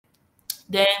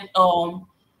Then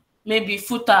maybe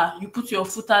footer, you put your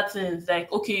footer things,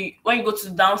 like okay, when you go to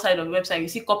the downside of the website, you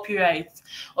see copyright,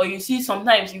 or you see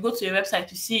sometimes you go to a website,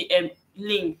 you see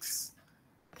links,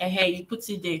 and hey, you put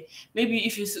it there. Maybe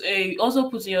if you also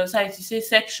put in your site, you say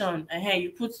section, and hey, you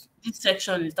put this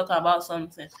section is talking about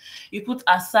something. You put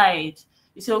aside,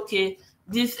 you say okay,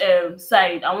 this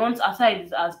side, I want aside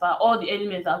is as per all the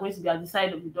elements are going to be at the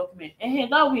side of the document, and hey,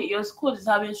 that way your code is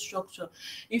having structure.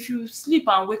 If you sleep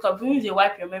and wake up, even if they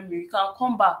wipe your memory, you can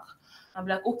come back and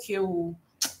be like, okay, oh,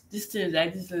 this thing is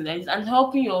like this and like this, and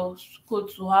helping your code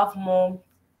to have more,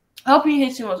 helping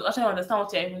HTML to actually understand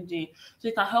what you're even doing, so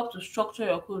it can help to structure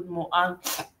your code more, and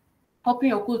helping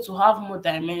your code to have more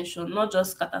dimension, not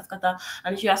just scatter scatter.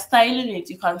 And if you are styling it,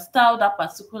 you can style that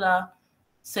particular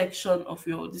section of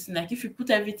your this thing. Like if you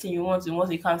put everything you want in one,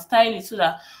 you can style it so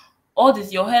that all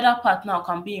this your header part now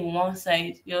can be in one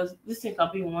side, your this thing can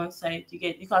be in one side. You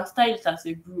can style it as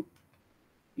a group.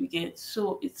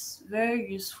 So it's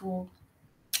very useful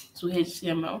to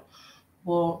HTML.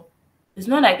 But it's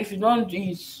not like if you don't do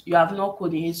it, you have no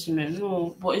code in HTML.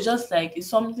 No, but it's just like it's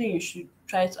something you should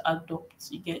try to adopt.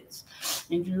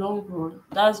 In the long run.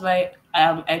 That's why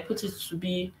I put it to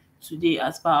be today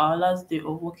as per our last day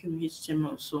of working with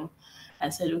HTML. So I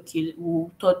said okay,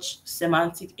 we'll touch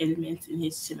semantic elements in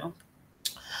HTML.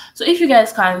 So if you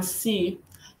guys can see,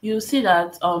 you'll see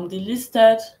that they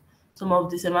listed some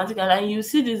of the semantic, and you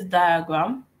see this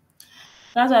diagram.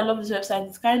 That's why I love this website.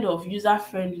 It's kind of user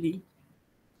friendly,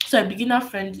 so beginner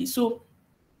friendly. So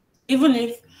even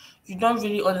if you don't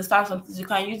really understand something, you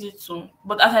can use it too.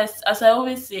 But as I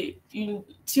always say,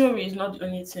 theory is not the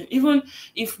only thing. Even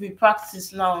if we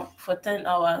practice now for 10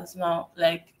 hours now,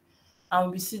 like,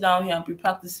 and we sit down here and be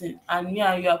practicing, and me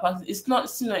and you are practicing, it's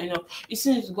still not enough. You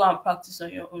still need to go and practice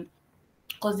on your own.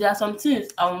 Because there are some things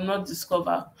I will not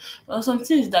discover. There are some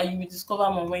things that you will discover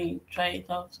more when you try it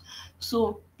out.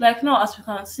 So, like now, as we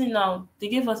can see now, they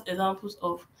gave us examples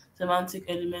of semantic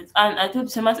elements. And I told you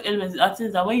semantic elements are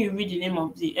things that when you read the name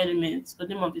of the element, the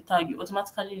name of the tag, you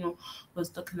automatically know what it's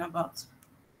talking about.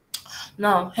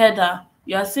 Now, header,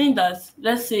 you are saying that,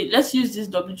 let's use this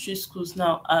W3 schools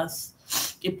now as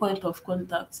a point of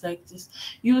contact like this.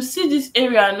 You see this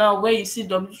area now where you see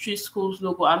W3 schools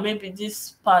logo, and maybe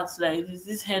this part like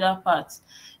this header part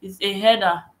is a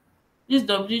header. This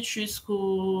W3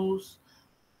 schools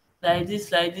like this,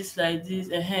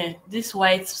 this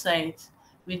white side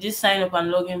with this sign up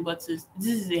and login buttons.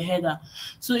 This is a header.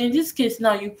 So in this case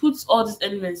now, you put all these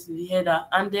elements in the header,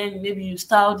 and then maybe you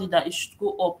styled it that it should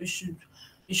go up, it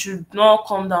should not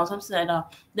come down, something like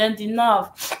that. Then the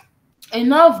a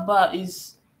nav bar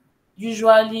is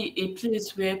usually a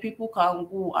place where people can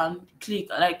go and click,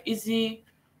 like easy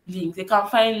links. They can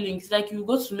find links. Like you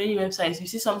go to many websites, you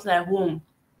see something like home,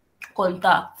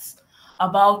 contacts,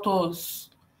 about us,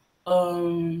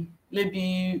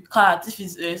 maybe cards, if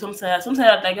it's something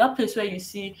like that place where you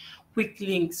see quick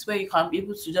links where you can be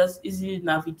able to just easily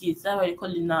navigate. That's why you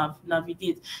call it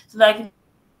navigate. So like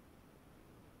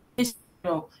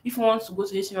if you want to go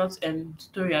to HTML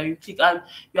tutorial, you click, and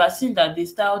you are seeing that they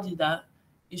styled it that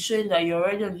is showing that you're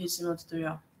already on the HTML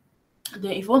tutorial.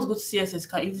 Then if you want to go to CSS, you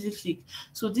can easily click.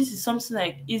 So this is something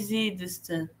like easy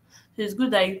distance. So it's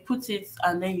good that you put it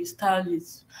and then you style it.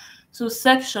 So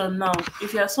section now,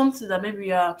 if you have something that maybe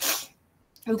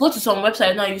you go to some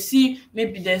website now, you see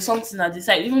maybe there's something at the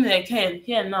side, even like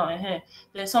here now,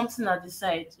 there's something at the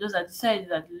side. Just at the side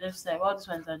is at the left side, while this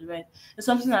one is at the right. There's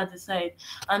something at the side,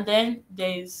 and then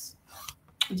there's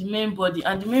the main body,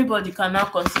 and the main body can now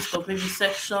consist of maybe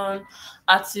section,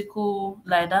 article,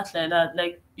 like that.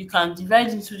 Like you can divide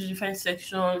into the different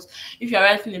sections. If you're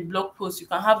writing a blog post, you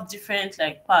can have different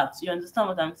like parts. You understand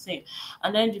what I'm saying?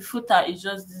 And then the footer is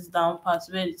just this down part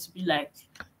where it's be like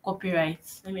copyright.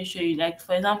 Let me show you. Like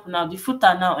for example, now the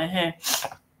footer now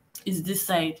is this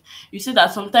side. You see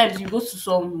that sometimes you go to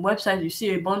some websites, you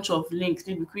see a bunch of links,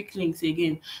 maybe quick links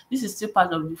again. This is still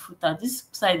part of the footer. This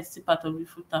side is still part of the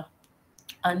footer.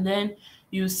 And then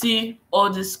you see all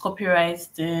this copyright,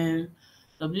 then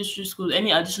W3 school, any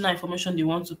additional information they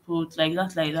want to put, like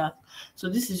that. So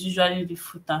this is usually the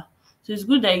footer. So it's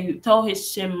good that you tell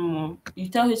HTML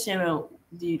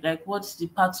the like what's the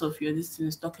parts of your this thing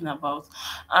is talking about.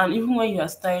 And even when you are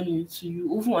styling it, so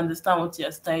you even understand what you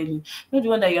are styling. Not the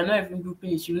one that you're not even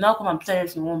grouping it, you now come and plan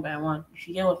it one by one, if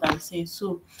you get what I'm saying.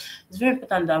 So it's very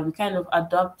important that we kind of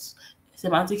adopt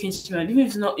semantic HTML, even if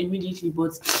it's not immediately,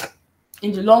 but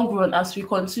in the long run, as we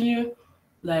continue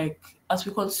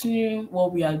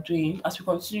what we are doing, as we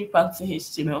continue practicing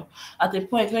HTML, at a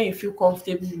point when you feel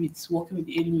comfortable with working with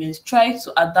the elements, try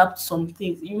to adapt some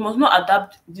things. You must not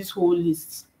adapt this whole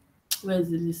list. Where is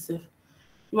the list?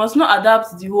 You must not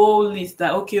adapt the whole list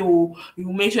that okay, oh,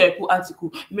 you make sure you put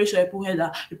article, you make sure you put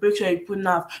header, you make sure you put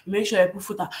nav, you make sure you put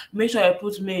footer, you make sure you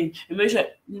put main, you make sure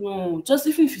no, just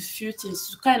even if it's few things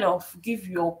to kind of give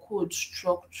your code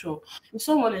structure. If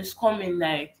someone is coming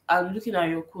like and looking at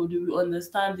your code, you will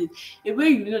understand it. A way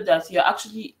you know that you're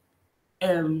actually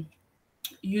um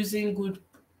using good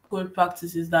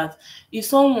practices that if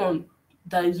someone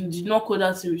that is did not code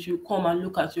that thing with you come and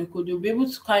look at your code, you'll be able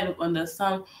to kind of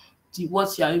understand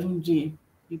what you are even doing.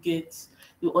 You get,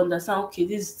 you understand, okay,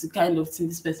 this is the kind of thing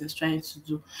this person is trying to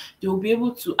do. They will be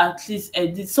able to at least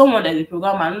edit. Someone that is a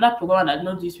programmer, another programmer that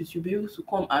not do this with you, be able to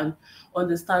come and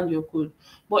understand your code.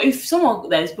 But if someone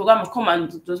that is programmer come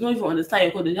and does not even understand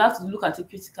your code, they have to look at it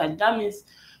critically. That means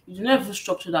you do not even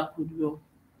structure that code well.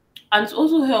 And it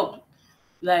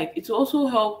will also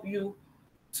help you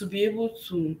to be able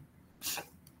to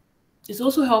it's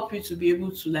also help you to be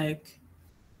able to like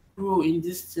grow in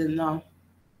this thing now,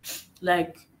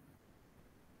 like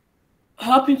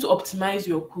helping to optimize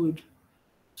your code.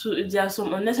 So if there are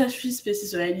some unnecessary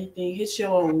spaces or anything,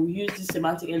 HTML will use these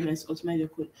semantic elements to optimize your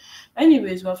code.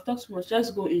 Anyways, we have talked too much.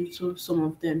 Let's go into some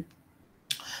of them.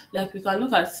 Like we can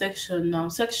look at section now.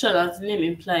 Section, as the name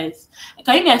implies.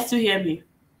 Can you guys still hear me?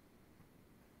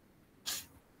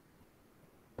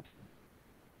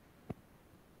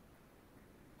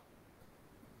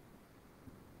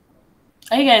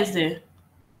 Are you guys there?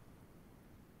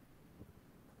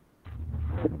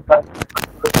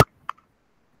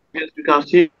 Yes, we can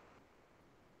see.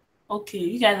 Okay,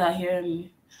 you guys are hearing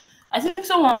me. I think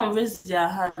someone raised their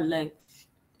hand. Like,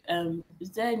 is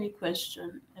there any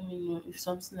question? Let me know if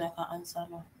something I can answer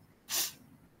now.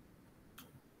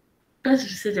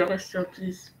 Let's repeat your question,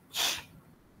 please.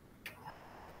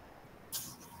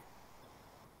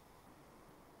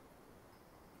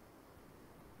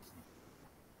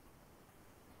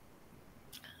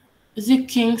 Is it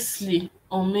Kingsley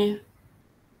or me?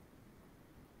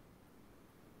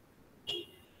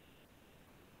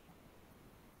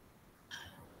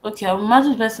 Okay, I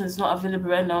imagine the person is not available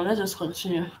right now. Let's just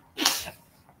continue.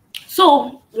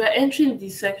 So we're entering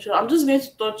this section. I'm just going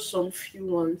to touch some few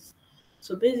ones.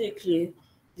 So basically,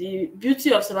 the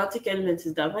beauty of semantic elements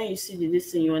is that when you see the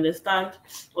listing, you understand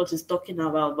what it's talking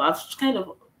about. But I've kind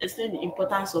of explained the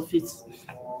importance of it.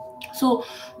 So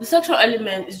the section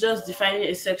element is just defining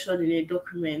a section in a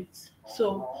document.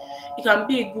 So it can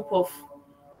be a group of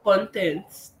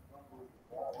contents.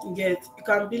 You get, it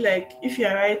can be like if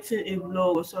you're writing a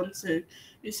blog or something,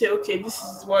 you say, okay, this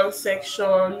is one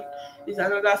section, is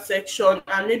another section,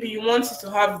 and maybe you want it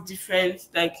to have different,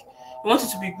 like you want it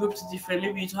to be grouped different,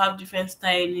 maybe to have different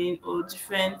styling or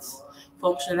different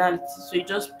functionality. So you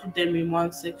just put them in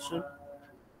one section.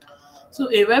 So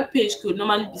a web page could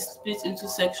normally be split into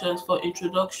sections for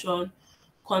introduction,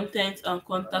 content, and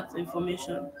contact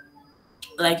information.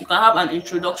 Like you can have an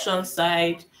introduction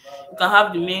side, you can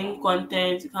have the main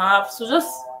content, you can have so just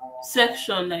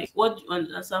section like what you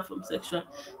understand from section.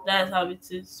 That is how it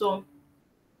is. So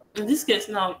in this case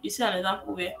now, you see an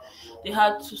example where they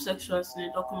had two sections in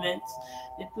a document.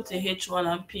 They put a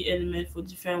H1 and P element for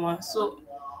different ones. So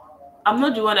I'm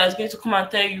not the one that's going to come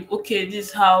and tell you, okay, this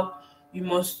is how you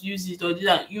must use it or do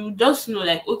that. You just know,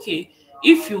 like, okay,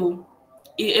 if you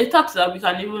a task that we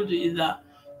can even do is that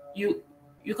you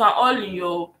you can all in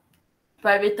your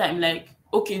private time, like,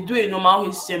 okay, do a normal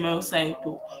HTML site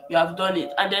though, you have done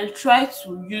it, and then try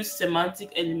to use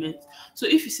semantic elements. So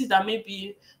if you see that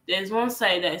maybe there's one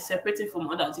side that is separating from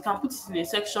others, you can put it in a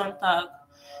section tag.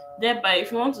 Thereby,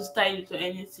 if you want to style it or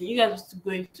anything, you guys will still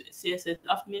go into CSS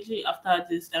immediately after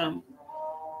this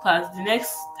class. The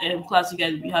next class you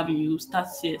guys will be having, you will start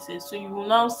CSS. So you will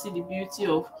now see the beauty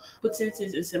of putting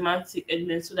things in semantic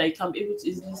elements so that you can be able to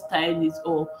easily style it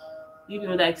or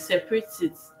like separate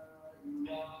it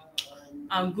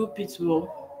and group it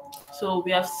well. So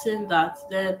we have seen that.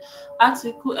 Then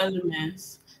article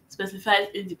elements specifies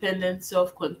independent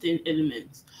self-contained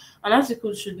elements. An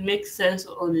article should make sense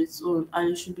on its own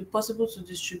and it should be possible to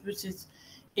distribute it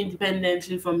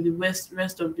independently from the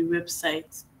rest of the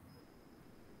website.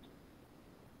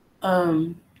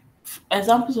 Um,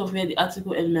 Examples of where the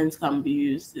article elements can be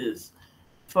used is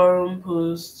forum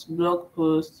posts, blog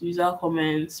posts, user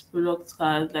comments, product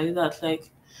cards, like that,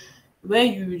 like where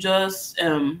you just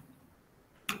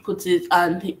put it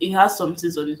and it has some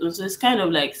things on its own. So it's kind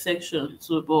of like section.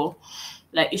 So but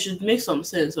like it should make some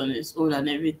sense on its own and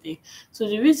everything. So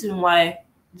the reason why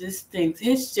these things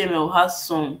HTML has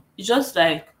some, it's just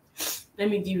like, let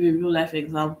me give you a real life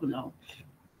example now.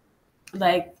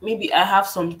 Like maybe I have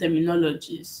some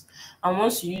terminologies, and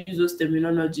once you use those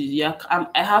terminologies, yeah,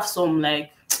 I have some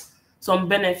like some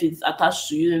benefits attached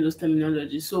to using those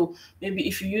terminologies. So maybe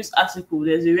if you use article,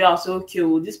 there's a way I'll say, okay,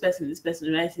 well, this person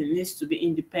writing needs to be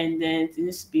independent, it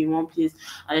needs to be in one place,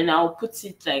 and then I'll put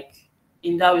it like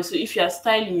in that way. So if you are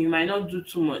styling, you might not do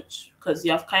too much because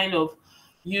you have kind of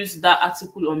used that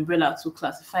article umbrella to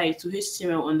classify it. So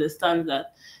HTML understands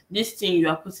that this thing you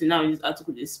are putting now in this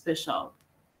article is special.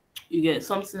 You get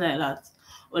something like that.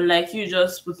 Unlike you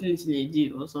just putting it in a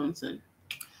div or something.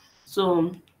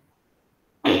 So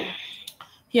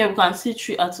here we can see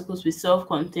 3 articles with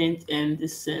self-contained in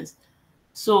this sense.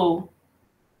 So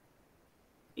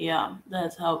yeah,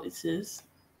 that's how it is.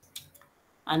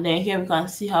 And then here we can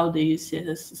see how they use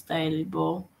CSS to style it.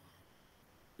 But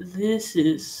this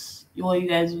is what you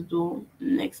guys will do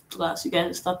next class. You guys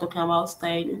will start talking about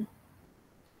styling.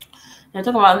 They're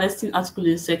talking about nesting article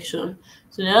in section.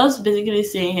 So they're just basically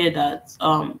saying here that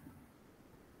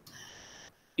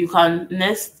you can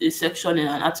nest a section in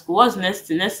an article. What's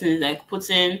nesting? Nesting is like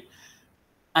putting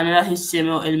another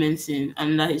HTML elements in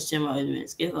another HTML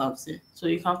elements. Get what I'm saying? So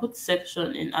you can put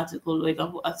section in article, or you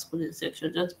can put article in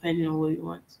section, just depending on what you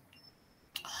want.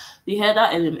 The header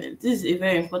element. This is a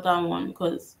very important one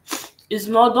because it's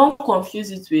not, don't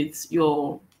confuse it with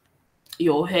your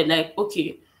head. Like,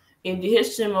 okay, in the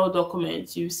HTML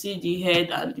document, you see the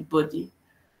head and the body.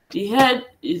 The head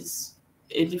is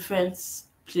a different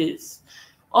place.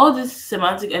 All these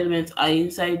semantic elements are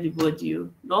inside the body.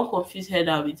 Don't confuse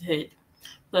header with head,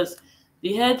 because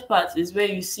the head part is where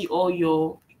you see all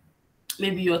your,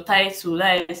 maybe your title,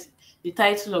 that is the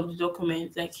title of the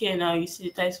document. Like here now, you see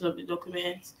the title of the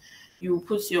document. You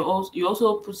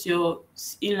also put your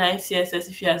inline CSS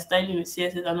if you are styling with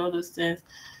CSS and all those things.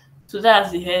 So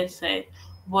that's the head side.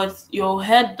 But your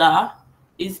header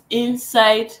is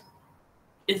inside.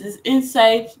 It is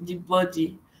inside the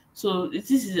body. So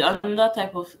this is another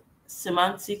type of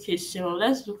semantic HTML.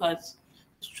 Let's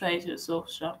try it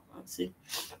yourself, sharp, and see.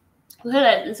 So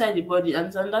header is inside the body, and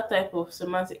it's another type of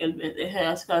semantic element.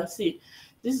 As you can see,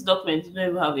 this document does not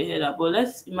even have a header. But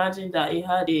let's imagine that it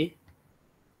had a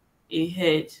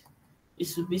head. It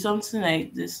should be something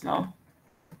like this now.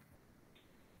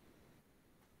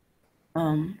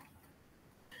 It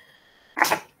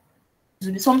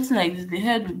would be something like this. The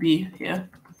head would be here.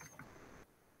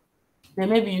 Then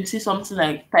maybe you see something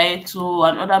like title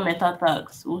and other meta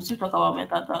tags. We'll still talk about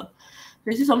meta tags. So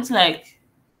you see something like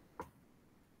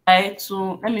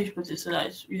title. Let me put it so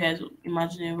that you guys will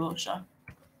imagine it well, sure.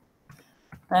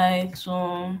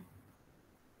 Title.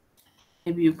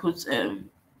 Maybe you put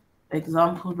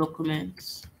example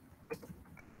documents.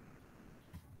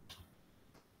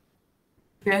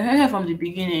 If you're here from the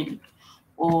beginning,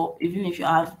 or even if you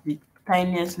have the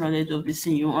tiniest knowledge of the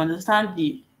scene, you understand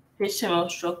the HTML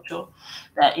structure,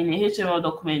 that in a HTML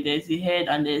document there's a head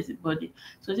and there's a body.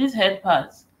 So this head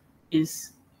part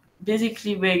is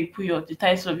basically where you put the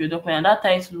title of your document, and that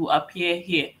title will appear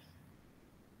here.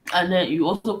 And then you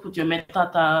also put your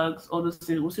meta tags, all those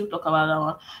things. We'll still talk about that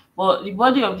one. But the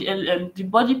body of the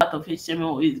body part of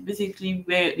HTML is basically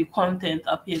where the content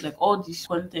appears, like all these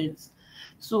contents.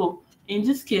 So in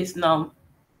this case now,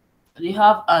 they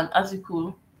have an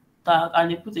article tag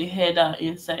and they put a header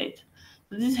inside.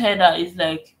 So this header is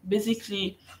like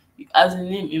basically, as the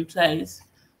name implies,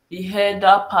 the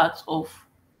header part of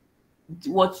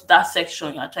what that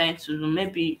section you're trying to do.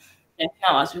 Maybe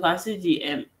now, as you can see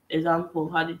the example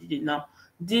of how they did it now.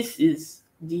 This is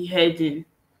the heading,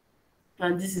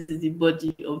 and this is the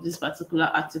body of this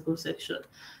particular article section.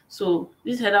 So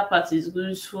this header part is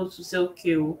useful to say,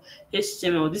 okay,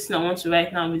 HTML, this thing I want to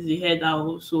write now is the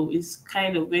header. So it's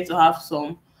kind of going to have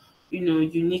some,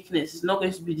 uniqueness. It's not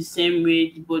going to be the same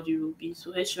way the body will be.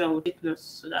 So HTML will take notes.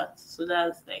 So that's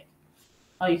like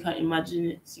how you can imagine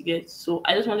it. You get. So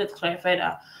I just wanted to clarify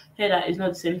that header is not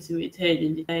the same thing with head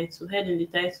in the title. Head in the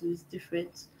title is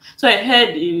different. So a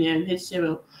head in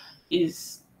HTML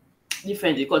is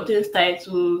different. It contains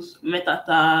titles, meta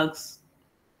tags,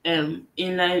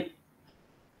 internal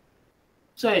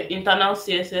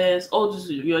CSS, all those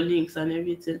your links and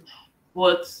everything.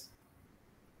 But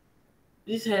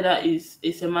this header is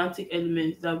a semantic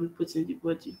element that we put in the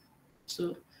body.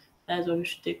 So that's what we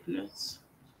should take notes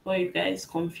before you guys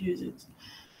confuse it.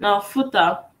 Now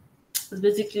footer is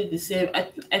basically the same. I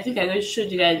think I'm going to show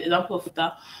you guys an example of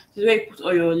footer. This is where you put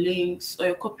all your links or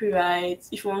your copyrights.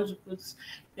 If you want to put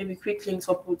maybe quick links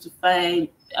for people to find.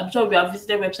 I'm sure we have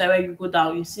visited a website where you go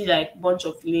down, you see like a bunch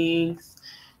of links,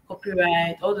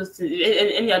 copyright, all those things.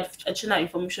 Any additional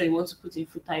information you want to put in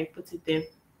footer, you put it there.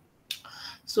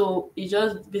 So it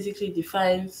just basically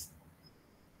defines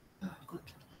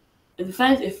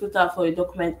a footer for a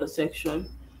document or section.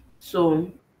 So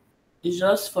it's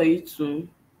just for you to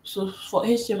So for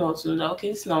HTML to know that, okay,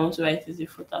 this is now I want to write is a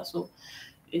footer, so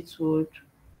it would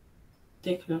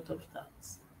take note of that.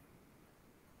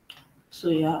 So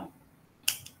yeah.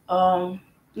 Um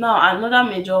Now another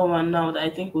major one now that I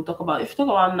think we'll talk about. If you talk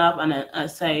about nav and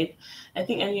aside, I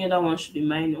think any other one should be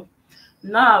minor.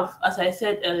 Nav, as I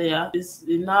said earlier, is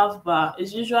the nav bar.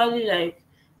 It's usually like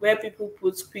where people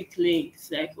put quick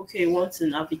links, like okay, you want to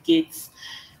navigate.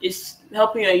 It's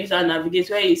helping your user navigate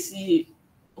where you see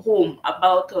home,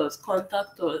 about us,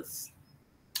 contact us,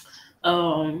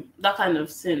 that kind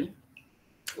of thing.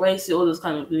 Where you see all those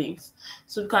kind of links.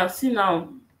 So you can see now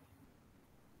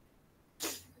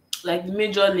like the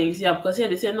major links, yeah, because here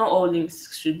they say not all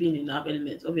links should be in the nav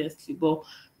element, obviously, but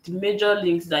the major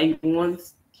links that you want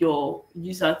your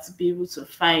user to be able to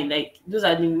find, like those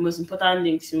are the most important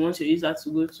links you want your user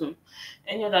to go to.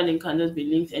 Any other link can just be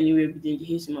linked anywhere within the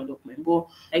HTML document, but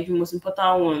like the most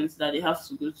important ones that they have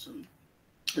to go to.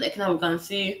 Like now we can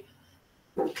see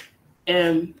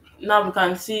um now we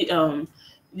can see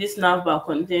this navbar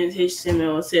contains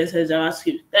HTML, CSS,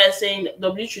 JavaScript. That's saying that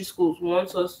W3 schools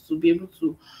wants us to be able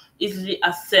to easily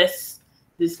access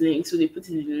this link, so they put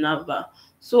it in the navbar.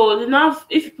 So the nav,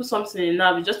 if you put something in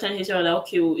nav, you just tell HTML that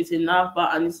okay, well, it's a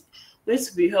navbar and it's going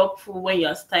to be helpful when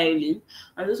you're styling,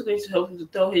 and it's going to help you to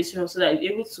tell HTML so that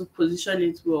you're able to position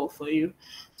it well for you.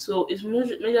 So it's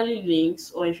majorly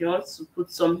links, or if you want to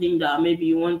put something that maybe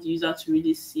you want the user to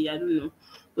really see, I don't know,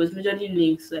 but it's majorly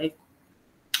links, like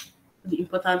the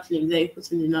important links that you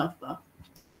put in the navbar.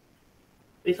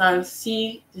 We can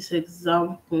see this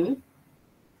example.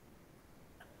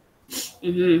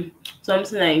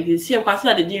 Something like this. Here, you can see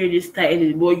that they didn't really style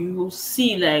it, but you will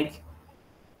see like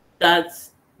that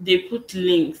they put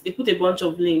links. They put a bunch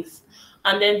of links,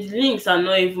 and then the links are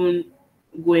not even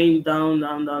going down,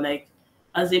 down, down. Like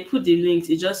as they put the links,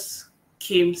 it just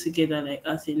came together like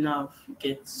as a nav. You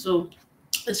get so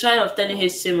it's kind of telling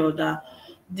HTML that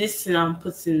this thing I'm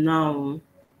putting now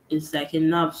is like a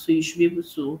nav, so you should be able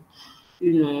to,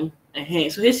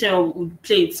 So HTML would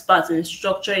play its part in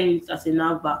structuring it as a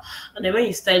nav bar, and then when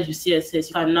you style with CSS,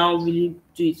 you can now really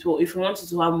do it well. If you want it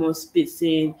to have more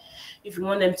spacing, if you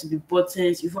want them to be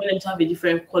buttons, if you want them to have a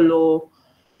different color,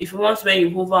 if you want when you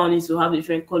hover on it to have a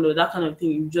different color, that kind of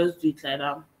thing, you just do it like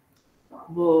that.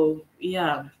 But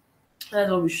yeah,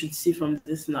 that's what we should see from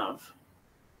this nav.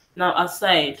 Now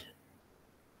aside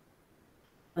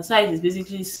is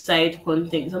basically side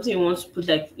content, something you want to put,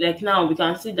 like now we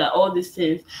can see that all these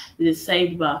things is a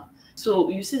sidebar. So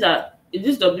you see that in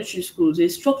this W3 schools they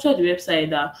structure the website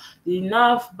that the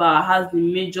nav bar has the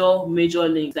major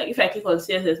links. Like if I click on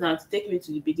CSS now to take me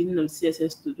to the beginning of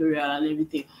CSS tutorial and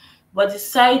everything, but the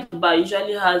sidebar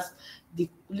usually has the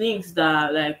links that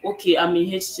are like, okay, I'm in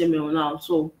HTML now,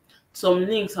 so some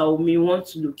links I may want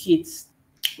to locate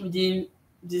within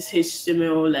this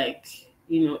HTML, like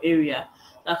area,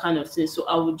 that kind of thing. So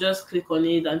I would just click on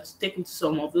it and to take me to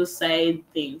some of those side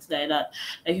things like that.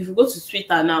 Like if you go to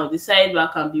Twitter now, the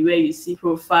sidebar can be where you see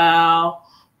profile,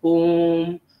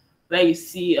 home, where you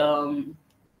see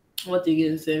what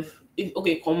again, self, if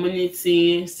okay,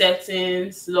 community,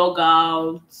 settings,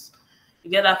 logouts, you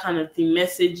get that kind of thing,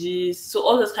 messages. So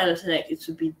all those kind of things, like it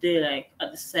should be there like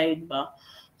at the sidebar.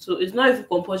 So it's not even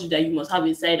compulsory that you must have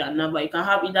a side and navbar. You can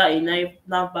have either a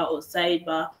navbar or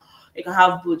sidebar. You can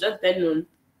have both, just depending on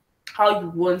how you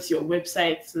want your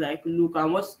website to like look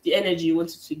and what the energy you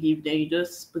want it to give. Then you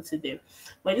just put it there.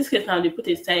 But in this case now they put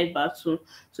a sidebar too.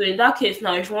 So in that case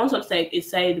now, if you want something like a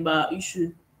sidebar, you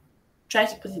should try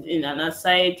to put it in an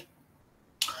aside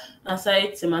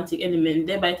semantic element,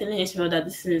 thereby telling HTML that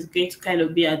this thing is going to kind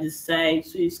of be at the side.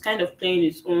 So it's kind of playing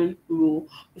its own role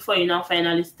before you now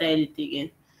finally style it again.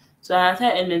 So an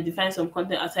aside element defines some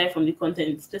content aside from the content.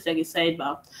 It's just like a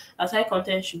sidebar. Aside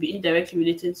content should be indirectly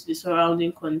related to the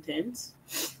surrounding content.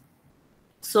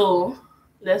 So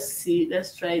let's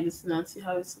try this now and see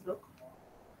how it's look.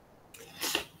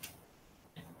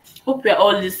 Hope we're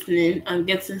all listening and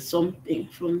getting something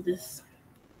from this.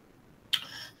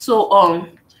 So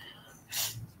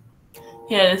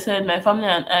here they said my family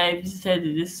and I visited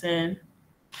the listen.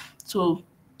 So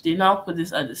they now put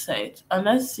this at the side. And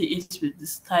let's see it with the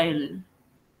styling.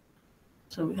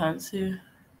 So we can see this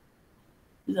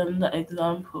is another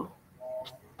example.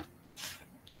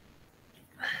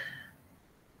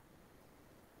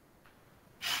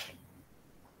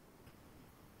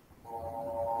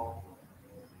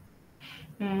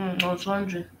 I was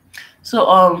wondering.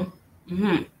 So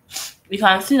we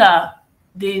can see that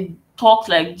they talked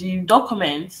like the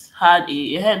documents had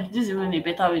a head. This is even a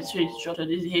better way to show it structure.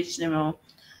 This is HTML.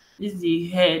 This is the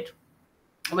head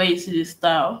where you see the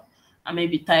style and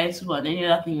maybe title and any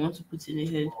other thing you want to put in the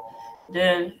head.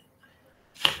 Then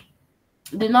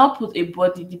they now put a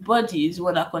body. The body is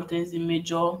what that contains the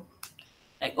major,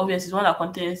 like obviously it's one that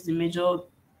contains the major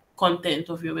content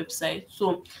of your website.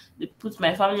 So they put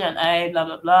my family and I, blah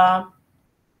blah blah.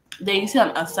 Then you see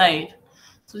an aside.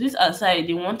 So this aside,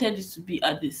 they wanted it to be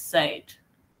at the side.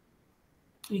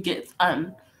 You get,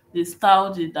 and they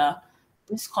styled it that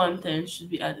this content should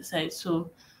be at the side.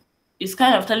 So it's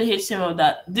kind of telling HTML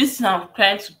that this thing I'm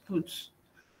trying to put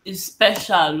is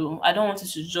special. I don't want it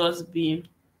to just be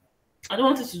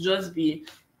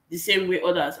the same way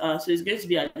others are. So it's going to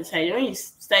be at the side. When you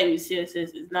start with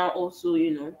CSS, it's now also,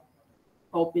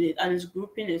 helping it and it's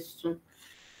grouping it too.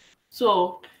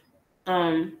 So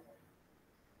then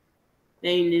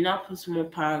they now put more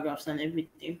paragraphs and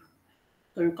everything.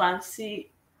 So you can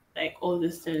see like all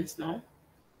these things now.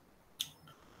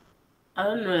 I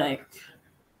don't know, like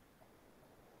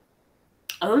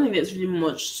I don't think there's really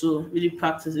much to really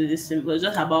practice with this thing, but it's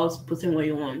just about putting what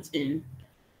you want in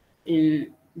the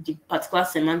particular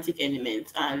semantic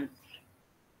element and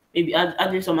maybe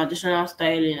adding some additional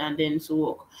styling and then to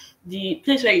work. The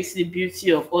place where you see the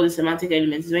beauty of all the semantic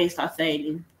elements is when you start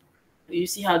styling. You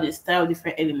see how they style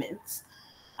different elements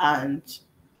and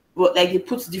like they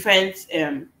put different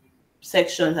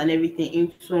sections and everything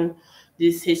into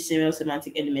this HTML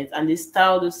semantic elements and they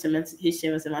style those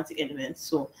HTML semantic elements.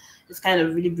 So it's kind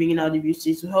of really bringing out the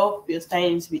beauty to help your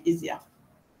styling to be easier.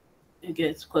 You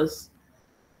get, because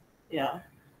yeah.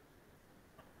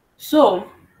 So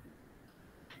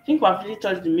I think we've really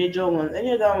touched the major ones.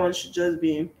 Any other one should just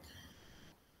be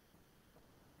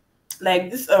like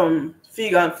this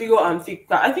figure and figure.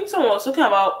 I think someone was talking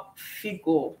about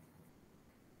figure.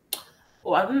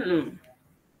 Oh, I don't know.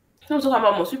 Someone was talking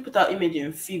about must we put our image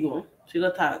in figure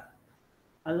tag.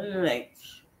 I don't know, like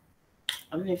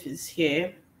I don't know if it's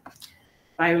here. But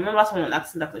I remember someone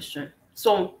asking that question.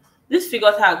 So this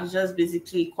figure tag is just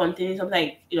basically containing something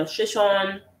like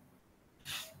illustration,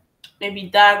 maybe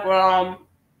diagram.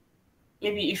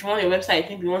 Maybe if you want your website,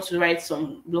 maybe you want to write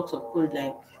some blocks of code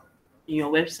like in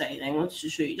your website. I want to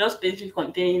show you just basically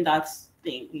containing that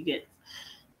thing. You get,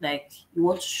 like you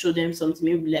want to show them something,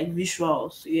 maybe like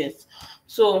visuals. Yes.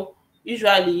 So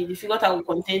usually the figure tag will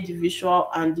contain the visual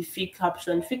and the fig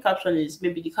caption. Fig caption is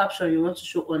maybe the caption you want to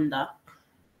show under.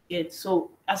 Yes.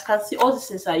 So as you can see, all these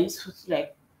things are useful to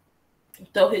like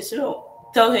tell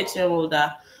HTML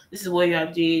that this is what you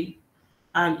are doing,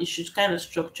 and it should kind of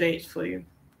structure it for you.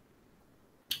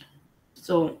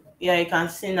 So yeah, you can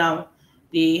see now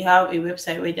they have a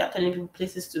website where they are telling people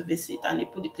places to visit, and they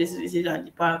put the places to visit and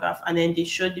the paragraph, and then they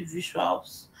show the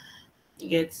visuals. You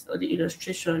get, or the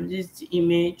illustration. This is the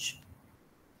image,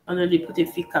 and then they put a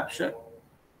fig caption.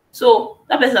 So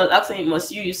that person was asking,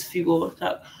 must you use figure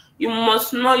tag? You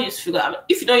must not use figure.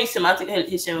 If you don't use semantic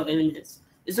HTML elements,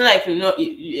 it's not like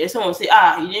someone say,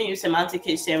 you didn't use semantic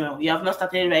HTML, you have not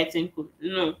started writing code.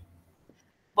 No,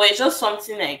 but it's just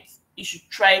something like you should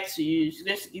try to use. It's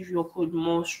going to give your code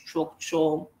more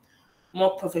structure,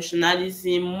 more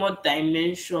professionalism, more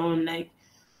dimension, like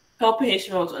helping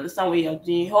HTML to understand what you're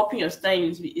doing, helping your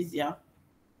styling to be easier.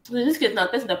 So in this case, now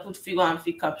the person that put figure and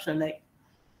fig caption, like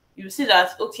you see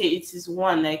that okay, it is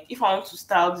one. Like if I want to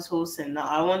style this whole thing now,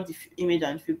 I want the image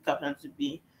and fig caption to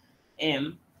be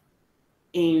I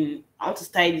want to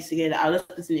style this together. I'll just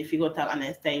put in a figure tag and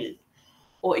then style it.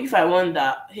 Or if I want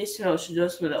that, HTML should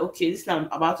just know that okay, this thing I'm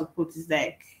about to put is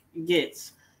like you get.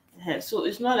 So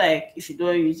it's not like if you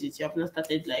don't use it, you have not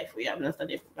started life or you have not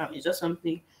started programming. It's just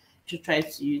something you should try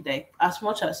to use like as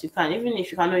much as you can, even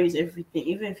if you cannot use everything,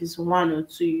 even if it's one or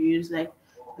two you use, like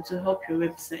to help your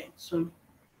website. So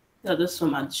those are just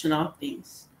some additional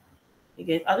things.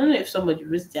 Okay, I don't know if somebody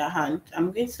raised their hand.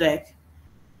 I'm going to like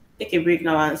take a break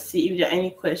now and see if there are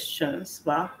any questions,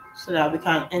 but so that we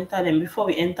can enter them before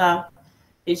we enter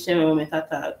HTML meta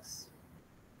tags.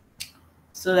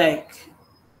 So like,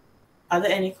 are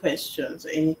there any questions or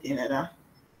anything like that?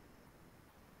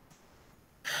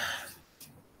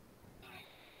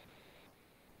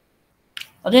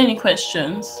 Are there any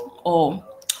questions or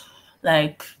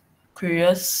like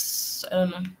curious? I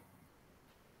don't know.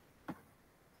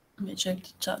 Let me check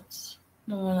the chat.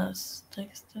 No one has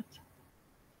texted.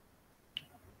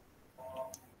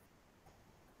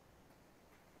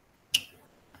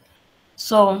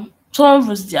 So someone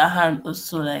raised their hand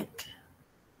also, like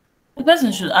the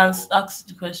person should ask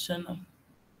the question now.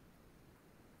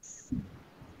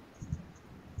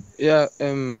 Yeah,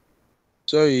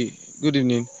 sorry, good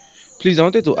evening. Please, I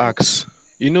wanted to ask,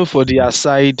 for the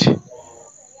aside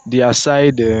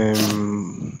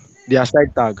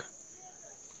tag,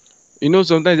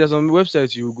 sometimes there's some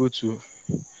websites you go to,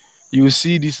 you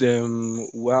see this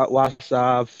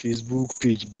WhatsApp, Facebook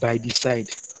page by the side.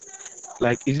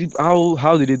 Like, is it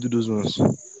how did they do those ones?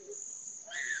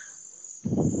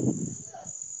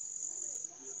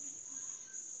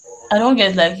 I don't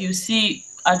get like you see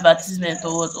advertisement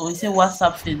or what, or you say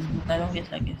WhatsApp, Facebook. I don't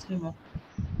get like explain more.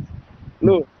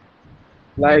 No,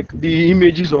 like the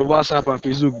images of WhatsApp and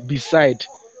Facebook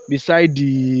beside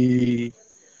the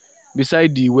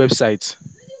website.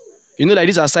 You know, like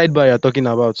this are sidebar you're talking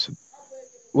about,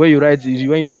 where you write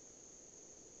when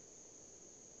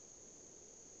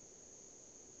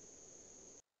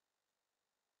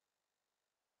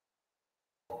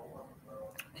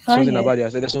I can't something hear. about it. I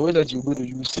said there's some way that you go to,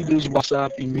 you see those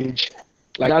WhatsApp image,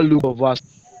 like that look of WhatsApp.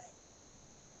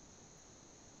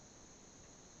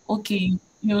 Okay,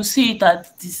 you see it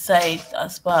at the side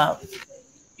as per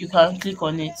you can click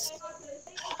on it.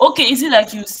 Okay, is it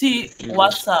like you see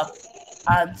WhatsApp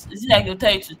and is it like they'll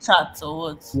tell you to chat or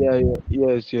what? Yeah, yeah,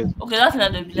 yes, yes, Okay, that's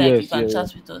another they'll be like you yes, can yeah, yeah.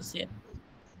 chat with us here.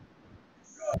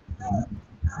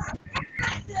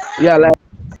 Yeah, like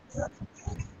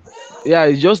yeah,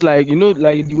 it's just like,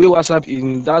 like the way WhatsApp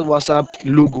in that WhatsApp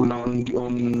logo now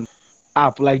on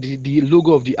app, like the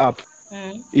logo of the app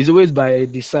Mm. is always by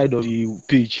the side of the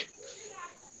page.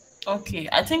 Okay,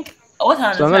 I think what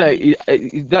I So I'm not understand like, is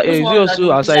those is it ones that also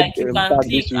they'll be aside like you can tag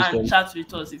this click and system? chat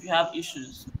with us if you have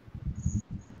issues.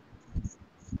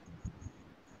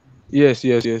 Yes,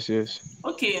 yes, yes, yes.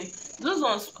 Okay, those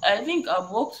ones I think I've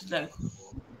worked with like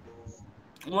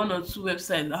one or two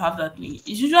websites that have that link.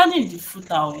 It's usually in the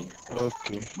footer,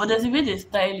 Okay. but there's a way they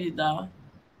style it that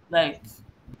like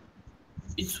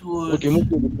it would Okay, move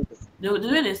to the photo. the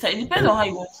way they style it depends on how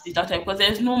you want it actually because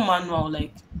there's no manual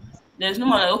there's no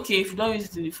manual okay if you don't use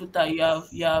it in the footer you are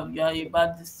a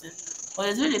bad this thing. But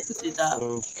there's a way they put it that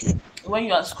Okay. when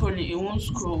you are scrolling it won't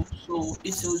scroll so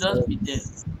it will just be there.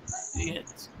 You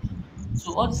get.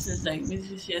 So all these things like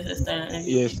basic CSS style and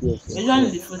everything, Yes, yes, yes, usually in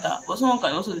yes. the footer, but someone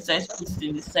can also decide to put it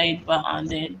in the sidebar and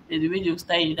then there's the way they'll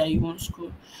style it that you won't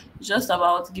scroll. It's just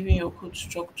about giving your code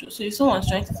structure. So if someone's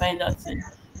trying to find that thing,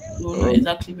 they will know Okay.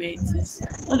 exactly where it is.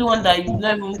 Not the one that you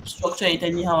not even structure it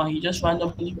anyhow and you just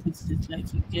randomly put it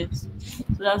like you get. So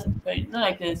that's the point. It's not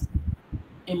like there's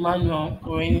a manual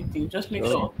or anything. Just make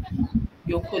Okay. sure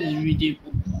your code is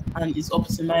readable and is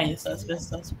optimized as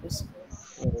best as possible.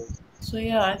 So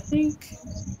yeah, I think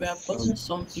we have gotten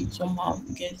something somehow,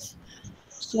 I guess.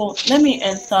 So let me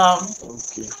enter. I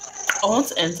Okay. want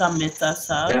to enter meta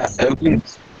Yeah, tags.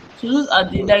 please. So those are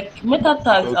the like meta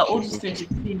tags are all Okay, these okay. things you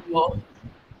see in your.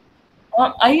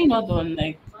 Are you not on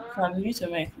like? Can you mute your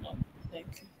mic now?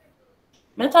 Like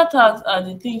meta tags are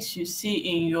the things you see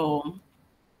in your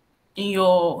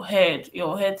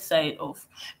head side of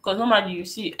because normally you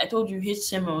see I told you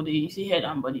HTML you see head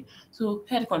and body. So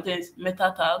head contains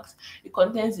meta tags, it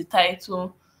contains the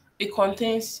title, it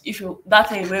contains if you that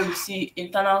thing where we see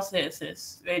internal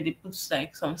CSS where they put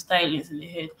like some stylings in the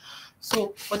head.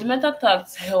 So for the meta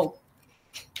tags help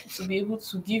to be able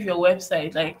to give your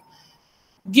website like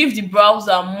give the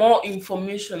browser more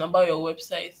information about your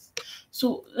website.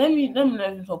 So let me not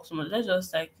even talk so much. Let's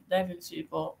just like dive into it.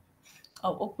 But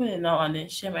I'll open it now and then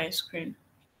share my screen.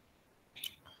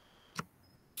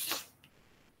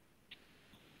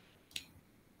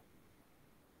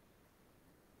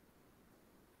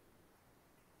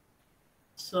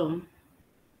 So,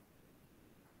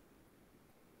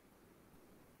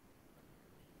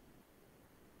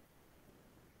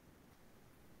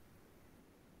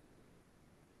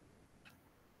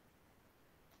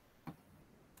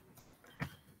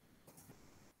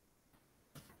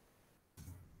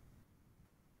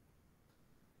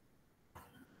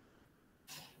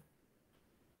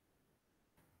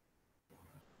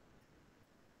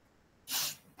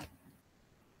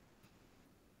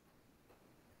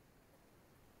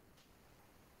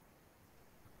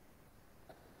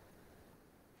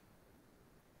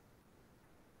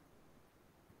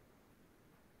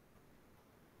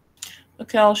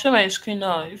 okay, I'll share my screen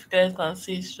now. If you guys can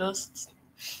see it, just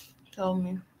tell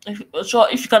me. If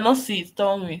you cannot see it,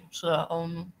 tell me so that I'll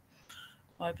know.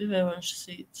 I believe everyone should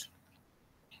see it.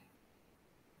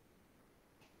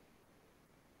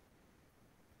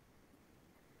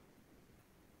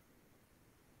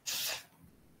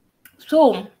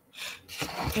 So,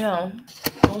 yeah,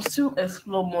 I'll still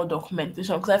explore more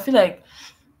documentation because I feel like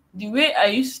the way I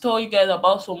used to tell you guys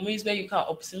about some ways where you can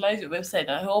optimize your website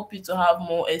and help you to have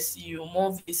more SEO,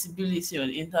 more visibility on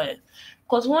the internet.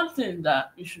 Because one thing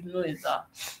that you should know is that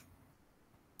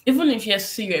even if you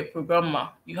say you're a programmer,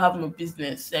 you have no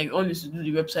business, like you only need to do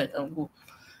the website and go.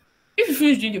 If you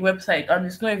finish doing the website and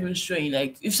it's not even showing,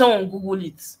 like if someone Google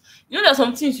it, you know there's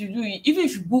some things you do, even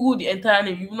if you Google the entire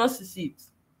name, you will not see it.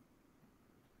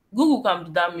 Google can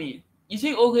be that mean. You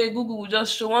think, okay, Google will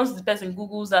just show, once the person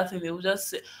Googles that thing, they will just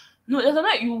say, no, there's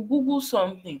another, you Google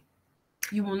something,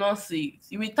 you will not see it.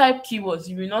 You will type keywords,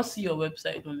 you will not see your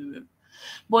website on the web.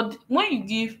 But when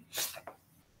you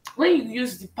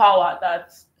use the power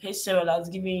that HTML has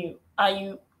given you and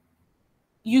you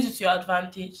use it to your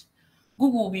advantage,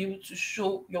 Google will be able to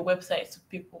show your website to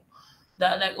people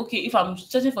that, like, okay, if I'm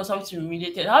searching for something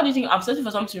related, how do you think I'm searching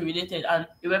for something related and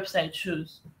the website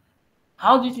shows?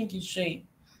 How do you think it's showing?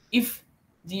 If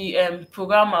the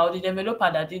programmer or the developer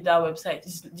that did that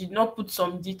website did not put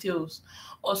some details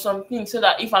or something, so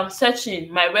that if I'm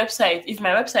searching my website, if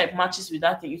my website matches with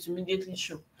that thing, it will immediately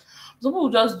show. Some people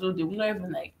just do, they will not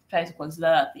even like try to consider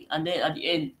that thing, and then at the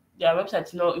end their website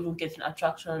is not even getting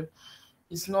attraction,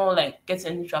 it's not like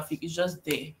getting any traffic, it's just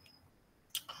there.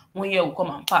 1 year will come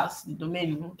and pass, the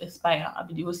domain will expire, I'll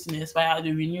be the hosting expire,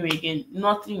 they renew again,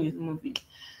 nothing is moving.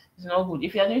 It's not good.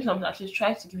 If you are doing something, at least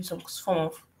try to give you some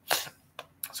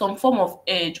form of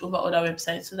edge over other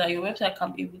websites, so that your website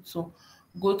can be able to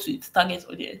go to its target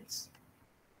audience.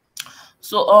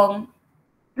 So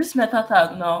this meta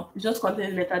tag now, it just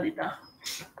contains metadata.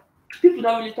 People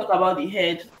don't really talk about the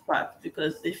head part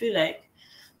because they feel like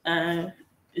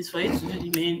it's for you to do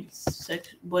the main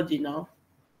body now.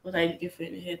 What are you looking for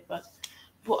in the head part?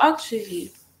 But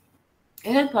actually,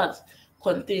 the head part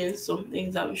contains some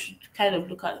things that we should kind of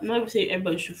look at. Not say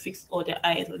everybody should fix all their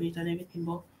eyes on it and everything,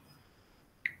 but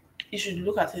you should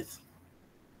look at it.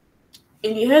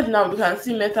 In the head now, we can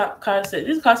see meta carousel.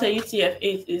 This carousel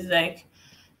UTF-8 is like,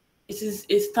 it is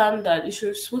a standard. It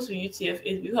should supposed to be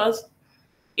UTF-8 because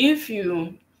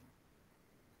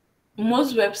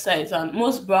most websites and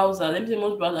most browsers, let me say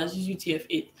most browsers use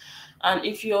UTF-8. And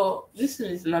if this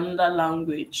is in another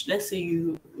language, let's say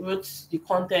you wrote the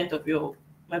content of your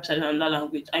website in another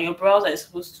language and your browser is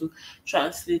supposed to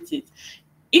translate it.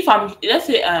 Let's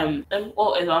say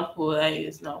what example I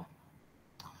use now.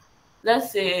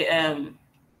 Let's say I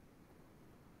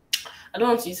don't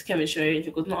want to use chemistry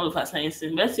because not all of us are science.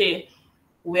 Let's say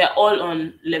we are all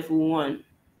on level 1,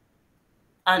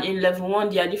 and in level 1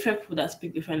 there are different people that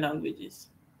speak different languages.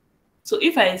 So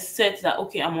if I set that,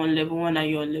 okay, I'm on level 1 and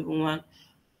you're on level 1,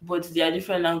 but there are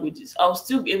different languages, I'll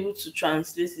still be able to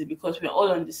translate it because we're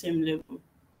all on the same level.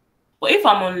 But if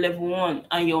I'm on level 1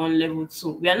 and you're on level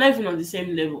 2, we are not even on the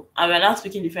same level and we're not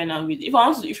speaking different languages.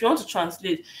 If you want to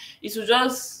translate, it will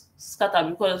just scatter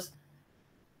because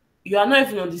you are not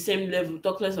even on the same level,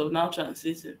 talk less of now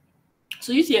translating.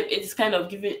 So UTF-8 is kind of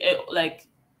giving like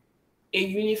a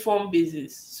uniform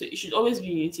basis. So it should always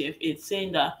be UTF-8,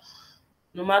 saying that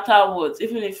no matter what,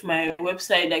 even if my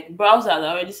website, like browsers are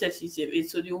already set to UTF-8,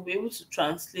 so they will be able to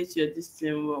translate your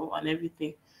distance well and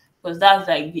everything, because that's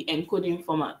like the encoding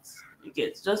format you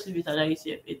get. Just leave it at that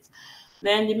UTF-8.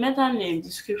 Then the meta name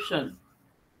description.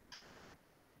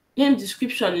 Name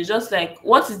description is just like,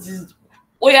 what is this?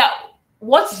 Oh yeah,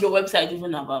 what is your website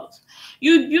even about?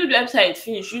 You build website,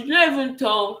 finish. You don't even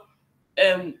tell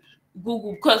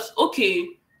Google, because okay,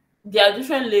 there are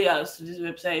different layers to this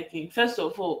website thing. First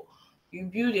of all, you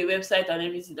build a website and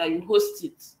everything, that you host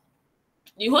it.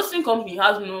 The hosting company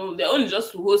they're only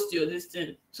just to host your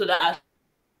listing, so that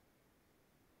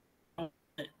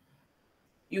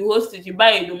you host it, you buy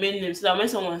a domain name, so that when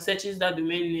someone searches that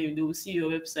domain name, they will see your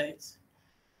website.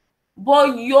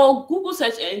 But your Google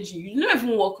search engine, you don't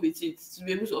even work with it to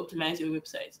be able to optimize your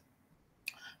website.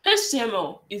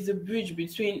 HTML is the bridge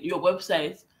between your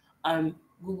website and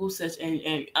Google search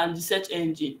engine and the search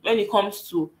engine when it comes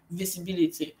to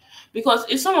visibility. Because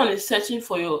if someone is searching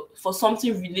for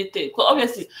something related, because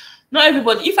obviously not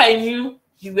everybody, if I knew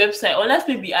the website, unless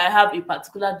maybe I have a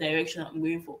particular direction I'm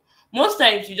going for, most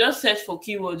times you just search for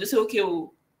keywords, just say, okay,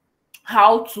 well,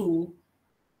 how to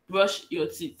brush your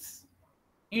teeth.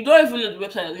 You don't even know the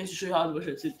website is going to show you how to brush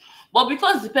your teeth. But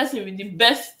because the person with the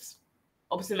best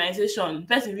optimization, the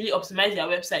person really optimized their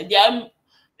website, there are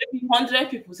maybe 100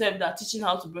 people that are teaching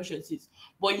how to brush your teeth,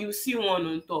 but you see one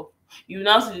on top, you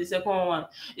now see the second one.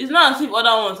 It's not as if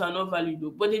other ones are not valid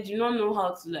though, but they do not know how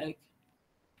to like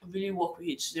really work with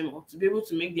HTML to be able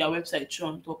to make their website show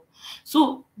on top.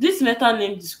 So this meta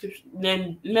name description,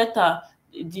 then the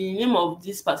name of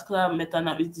this particular meta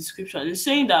name is description. It's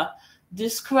saying that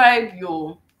describe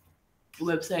your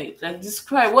website, like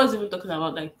describe what's even talking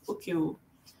about, like okay, and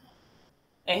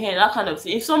that kind of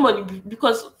thing. If somebody,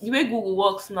 because the way Google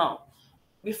works now,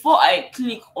 before I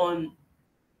click on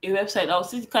a website, I'll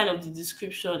see kind of the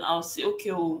description. I'll say,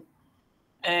 okay,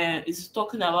 it's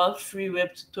talking about free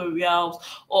web tutorials,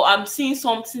 or I'm seeing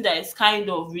something that is kind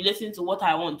of relating to what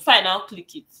I want. Fine, I'll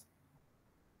click it.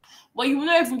 But you will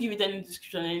not even give it any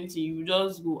description or anything. You will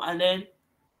just go, and then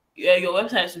your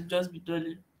website should just be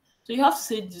done. So you have to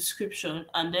say description,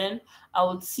 and then I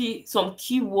would see some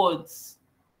keywords.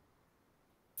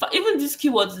 Even these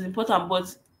keywords is important,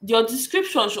 but your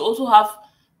description should also have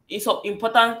some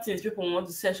important things people want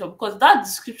to search for, because that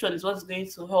description is what's going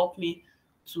to help me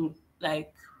to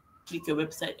like click your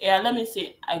website. Yeah, let me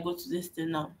say I go to this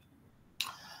thing now,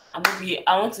 and maybe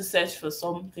I want to search for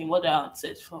something. What do I want to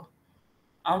search for?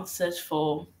 I want to search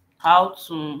for how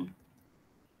to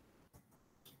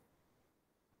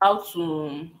how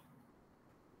to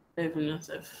I don't even know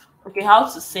self. Okay, how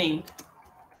to sing.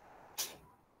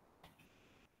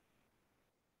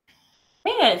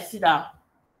 When I see that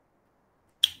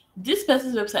this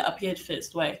person's website appeared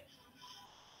first, why?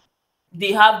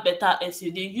 They have better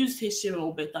SEO, they use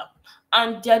HTML better,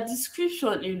 and their description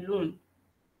alone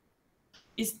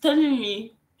is telling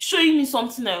me, showing me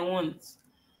something I want.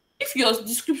 If your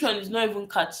description is not even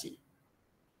catchy,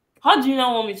 how do you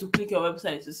now want me to click your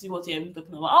website to see what you're even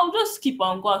talking about? I'll just skip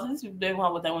and go out. These people don't even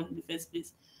have what I want in the first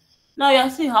place. Now you're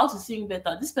saying how to sing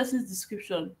better. This person's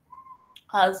description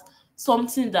has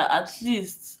something that at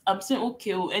least I'm saying,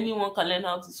 okay, oh, anyone can learn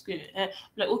how to scream.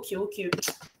 Like, okay,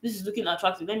 this is looking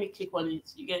attractive. Let me click on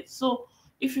it. You get. So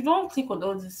if you don't click on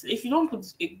all this, if you don't put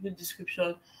a good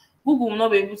description, Google will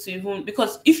not be able to even,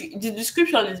 because if the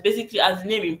description is basically, as the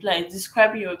name implies,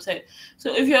 describing your website.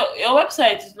 So if your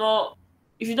website is not,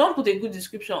 if you don't put a good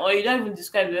description, or you don't even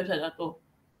describe the website at all,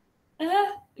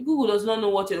 Google does not know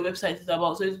what your website is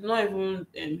about, so it's not even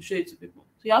show it to people.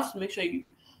 So you have to make sure you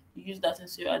use that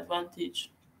into your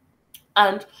advantage.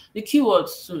 And the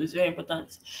keywords too is very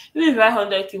important. Even if you write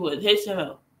 100 keywords,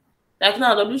 HTML. Like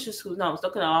now, WC School now is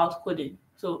talking about coding.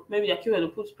 So maybe the keyword will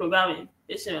put programming,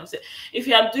 HTML. So if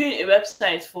you are doing a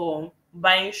website for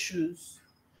buying shoes,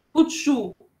 put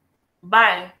shoe,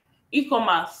 buy,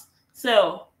 e-commerce,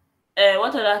 sell,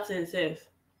 what other things have?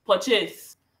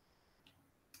 Purchase.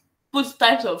 Put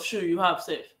types of shoe you have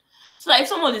safe. So like if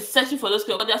someone is searching for those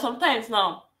keywords, but there are sometimes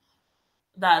now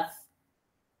that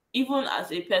even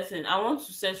as a person, I want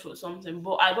to search for something,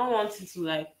 but I don't want it to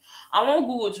like, I want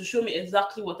Google to show me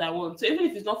exactly what I want. So even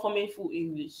if it's not forming full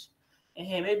English,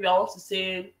 maybe I want to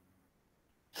say,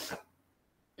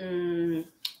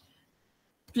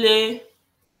 play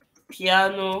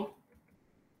piano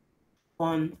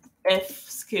on F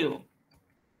scale.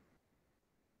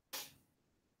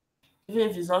 Even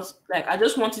if it's not like, I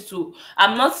just want it to,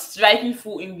 I'm not writing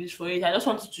full English for it. I just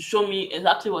want it to show me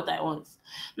exactly what I want.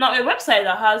 Now, a website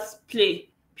that has play,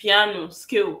 piano,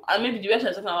 scale, and maybe the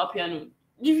website is talking about piano,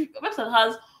 the website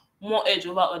has more edge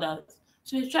over others.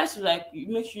 So it tries to like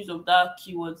make use of that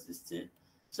keywords this thing.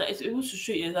 So it's able to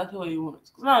show you exactly what you want.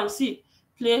 Because now see,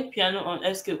 play piano on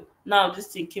F scale. Now this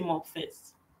thing came up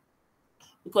first.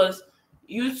 Because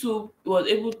YouTube was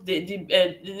able,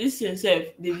 this thing itself,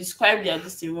 they describe their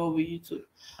this thing well with YouTube.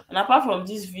 And apart from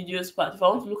these videos part, if I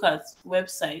want to look at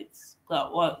websites,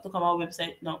 or talk about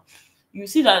website now, you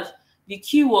see that the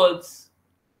keywords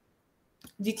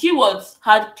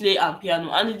had play and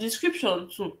piano, and the description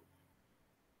too,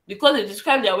 because they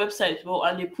describe their website well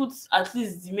and they put at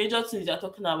least the major things they're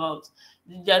talking about,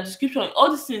 their description,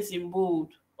 all these things in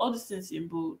bold,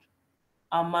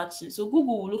 are matching. So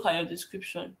Google will look at your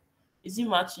description. Is it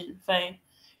matching? Fine.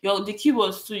 The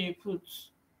keywords too you put,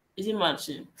 is it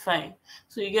matching? Fine.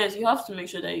 So you guys, you have to make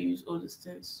sure that you use all these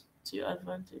things to your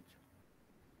advantage.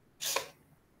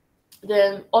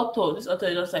 Then this author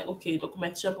is just like, okay,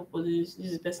 documentation purposes, this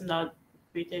is the person that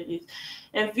created it.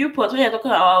 And viewport, when you're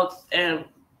talking about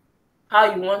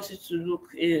how you want it to look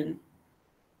in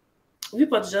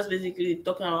viewport, is just basically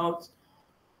talking about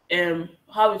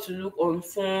how it will look on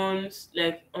phones,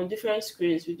 like on different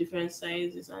screens with different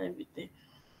sizes and everything.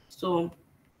 So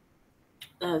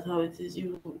that's how it is.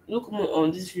 You look more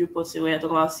on this viewport when you're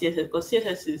talking about CSS, because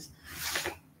CSS is,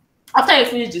 after you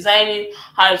finish designing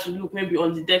how it will look maybe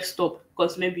on the desktop,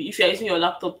 because maybe if you're using your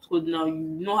laptop code now, you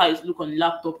know how it look on the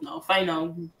laptop now, fine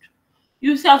and good.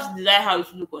 You still have to design how it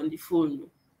will look on the phone,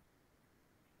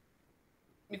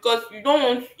 because you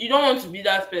don't want to be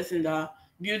that person that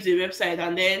builds a website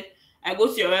and then I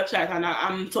go to your website and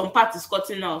I'm some part is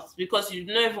cutting out because you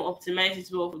don't even optimize it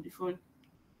well for the phone.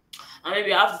 And maybe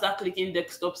you have to start clicking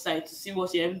desktop site to see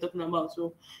what you're even talking about. So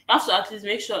you have to at least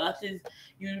make sure at least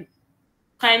you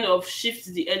kind of shift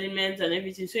the elements and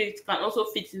everything so it can also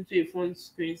fit into a phone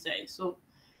screen size. So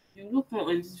you look more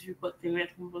on this viewport thing when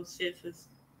it comes to CSS.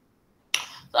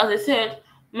 So as I said,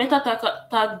 meta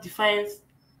tag defines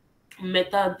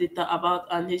metadata about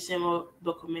an HTML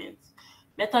document.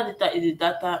 Metadata is the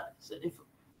data,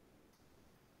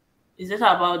 is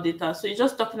data about data. So you're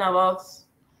just talking about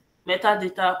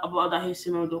metadata about the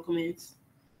HTML document.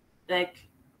 Like,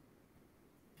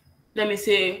 let me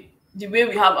say the way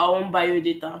we have our own bio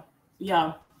data.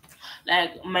 Yeah,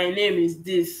 like my name is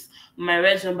this, my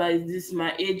reg number is this,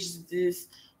 my age is this,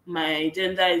 my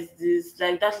gender is this,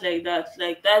 like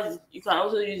that. You can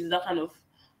also use that kind of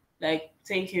like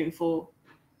thinking for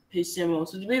HTML.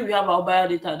 So the way we have our bio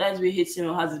data, that's where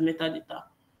HTML has its metadata.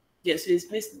 Yes, so it's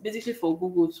basically for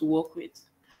Google to work with.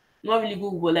 Not really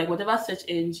Google, but like whatever search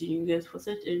engine you get for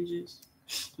search engines,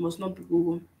 must not be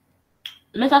Google.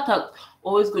 Meta tags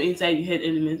always go inside the head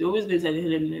element. They always go inside the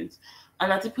head element.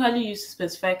 And are typically used to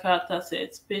specify character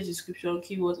sets, page description,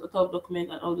 keywords, author of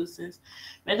document, and all those things.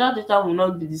 Metadata will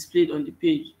not be displayed on the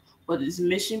page, but is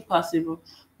machine passable.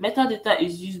 Metadata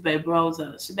is used by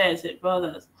browsers, should I say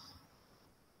browsers,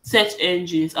 search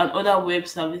engines, and other web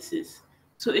services.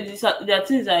 So there are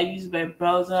things that are used by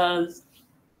browsers,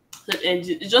 search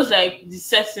engines. It's just like the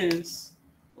settings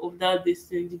of that this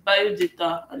thing, the bio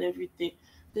data and everything.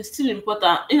 They're still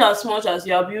important in as much as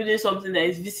you are building something that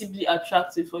is visibly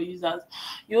attractive for users.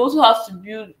 You also have to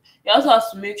build. You also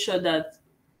have to make sure that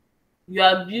you're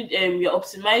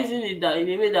optimizing it that in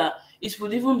a way that it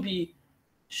would even be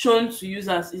shown to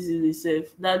users easily. Safe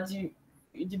that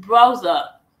the browser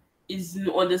is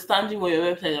understanding what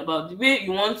your website is about. The way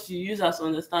you want your users to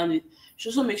understand it, you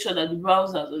should also make sure that the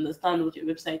browsers understand what your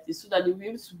website is, so that they'll be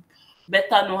able to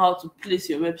better know how to place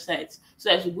your website, so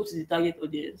that you go to the target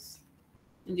audience.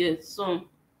 Yes. So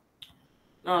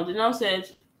now they now said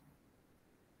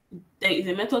there is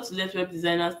a method to let web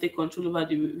designers take control over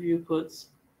the viewports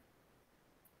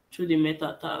through the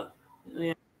meta tag. So,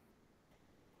 yeah.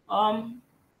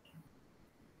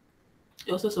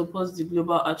 It also supports the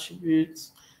global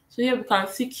attributes. So here we can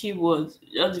see keywords,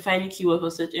 just defining keywords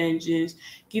for search engines,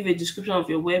 give a description of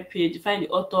your web page, define the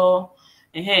author,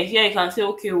 and here you can say,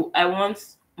 okay, I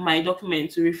want my document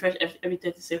to refresh every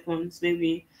 30 seconds.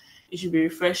 Maybe it should be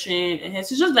refreshing. And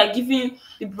so just like giving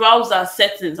the browser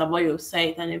settings about your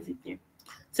site and everything.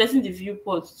 Setting the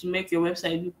viewport to make your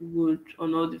website look good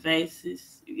on all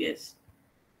devices. Yes.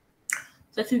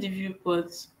 Setting the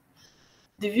viewport.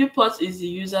 The viewport is the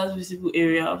user's visible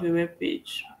area of a web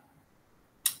page.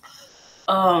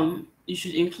 You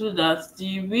should include that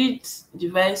the width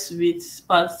device width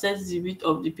part sets the width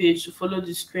of the page to follow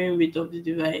the screen width of the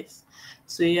device.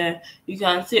 So yeah, you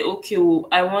can say, okay, well,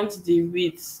 I want the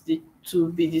width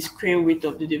to be the screen width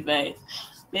of the device.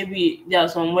 Maybe there are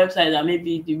some websites that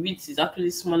maybe the width is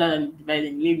actually smaller than the device,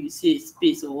 and maybe you see a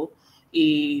space or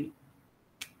a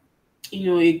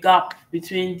a gap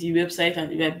between the website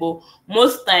and the web. But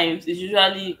most times it's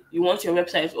usually you want your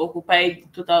website to occupy the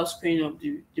total screen of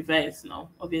the device. Now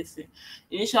obviously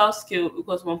initial scale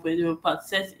equals 1.0 part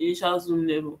sets initial zoom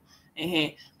level.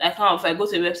 Like how if I go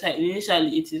to a website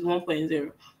initially it is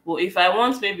 1.0, but if I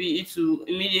want maybe it to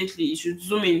immediately, it should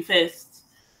zoom in first,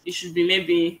 it should be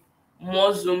maybe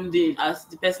more zoomed in as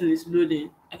the person is loading.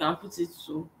 I can put it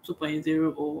to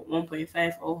 2.0 or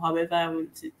 1.5 or however I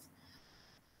want it.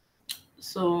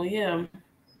 So yeah,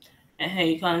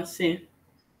 you can see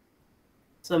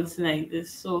something like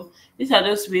this. So these are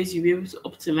those ways you'll be able to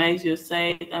optimize your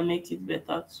site and make it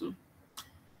better too.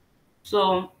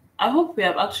 So I hope we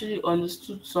have actually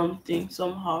understood something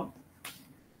somehow.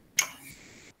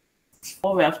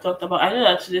 What we have talked about. I know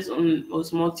that today's one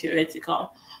was more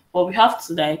theoretical, but we have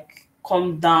to like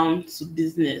come down to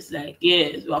business. Like,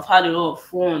 yes, we have had a lot of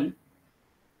fun.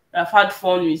 I've had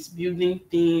fun with building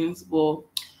things, but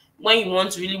when you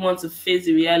really want to face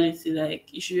the reality,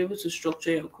 like you should be able to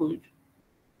structure your code.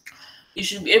 You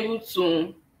should be able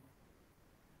to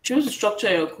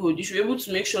structure your code. You should be able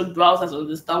to make sure browsers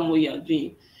understand what you are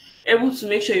doing. Able to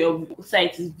make sure your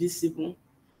site is visible.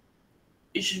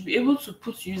 You should be able to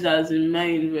put users in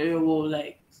mind very well,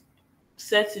 like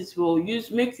set it well.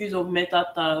 Make use of meta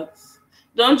tags.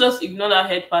 Don't just ignore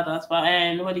that head part as far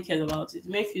and nobody cares about it.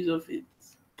 Make use of it.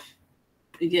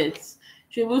 You get.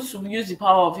 You're able to use the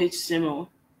power of HTML.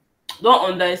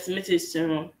 Don't underestimate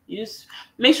HTML.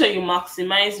 Make sure you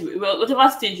maximize whatever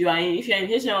stage you are in. If you're in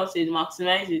HTML stage,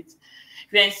 maximize it.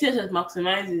 If you're in CSS,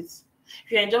 maximize it.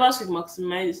 If you're in JavaScript,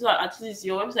 maximize it, so that at least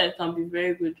your website can be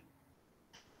very good.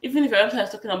 Even if your website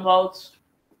is talking about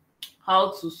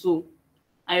how to sew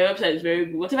and your website is very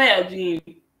good, whatever you're doing,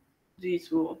 do it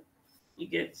well. You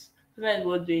get. Sometimes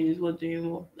what doing is what doing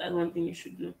well. That's one thing you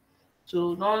should do.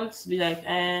 So don't be like,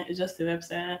 it's just a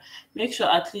website. Make sure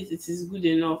at least it is good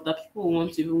enough that people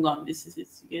want to even go and visit it.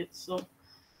 You get. So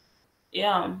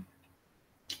yeah,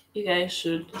 you guys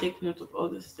should take note of all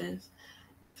these things.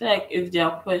 I feel like if there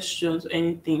are questions or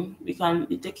anything, we can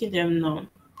be taking them now.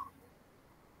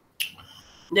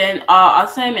 Then our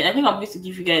assignment, I think I'm going to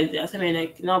give you guys the assignment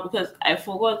like now because I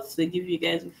forgot to give you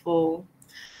guys before.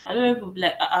 I don't know if people be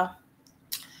like,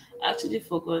 I actually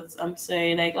forgot. I'm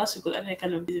sorry. Like last week was actually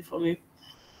kind of busy for me,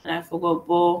 and I forgot.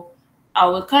 But I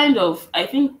will kind of. I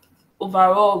think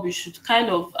overall we should kind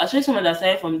of, actually someone that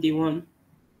started from day one,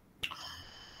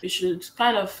 we should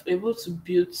kind of able to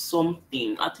build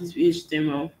something at least with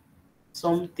HTML,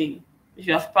 something. If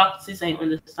you have practice and you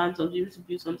understand something, you able to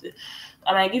build something.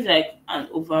 And I give like an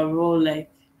overall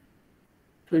like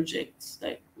project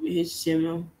like with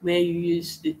HTML where you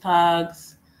use the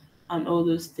tags and all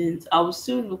those things. I will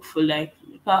still look for like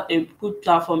a good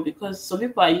platform because some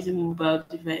people are using mobile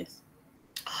device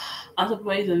and some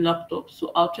people are using laptop.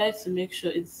 So I'll try to make sure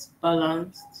it's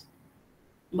balanced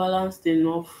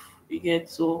enough. You get,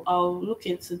 so I'll look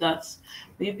into that.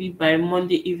 Maybe by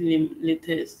Monday evening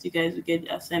latest, you guys will get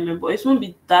the assignment. But it won't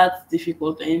be that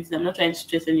difficult or anything. I'm not trying to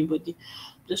stress anybody.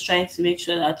 Just trying to make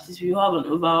sure that at least you have an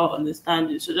overall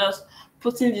understanding. So just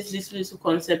putting these little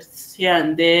concepts here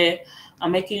and there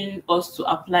and making us to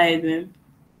apply them.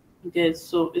 You get,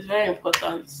 so it's very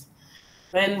important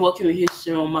when working with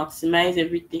HTML, maximize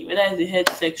everything, whether it's the head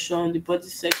section, the body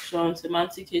section,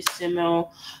 semantic HTML,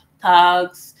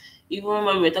 tags, even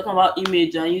when we're talking about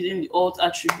image and using the alt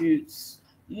attributes,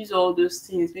 use all those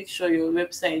things. Make sure your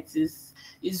website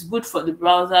is good for the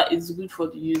browser, it's good for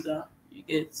the user. You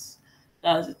get,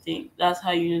 that's the thing. That's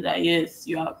how you know that yes,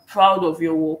 you are proud of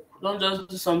your work. Don't just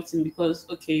do something because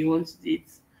okay you want to do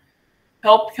it.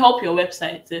 Help your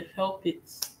website, help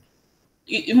it.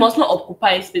 It must not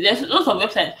occupy space. There's lots of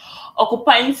websites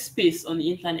occupying space on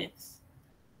the internet,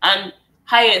 and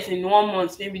highest in 1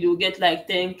 month, maybe they'll get like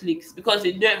 10 clicks because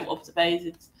they don't even optimize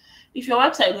it. If your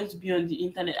website is going to be on the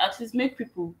internet, at least make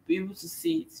people be able to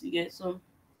see it. You get, so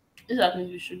these are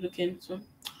things we should look into. Does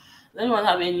anyone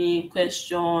have any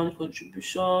question,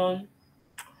 contribution,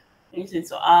 anything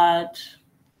to add?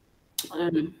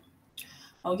 Um,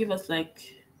 I'll give us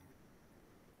like.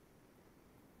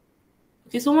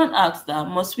 Okay, someone asked that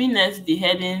must we nest the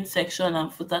heading section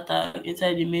and footer tag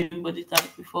inside the main body tag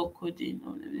before coding?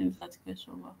 Oh, let me look at the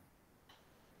question.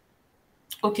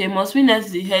 Okay, must we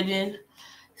nest the heading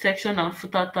section and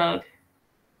footer tag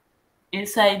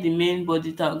inside the main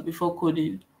body tag before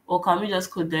coding, or can we just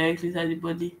code directly inside the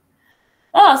body?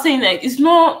 I was saying like it's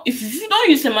not, if you don't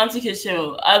use semantic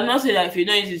HTML, I'm not saying that if you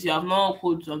don't use it, you have not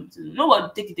code something. Nobody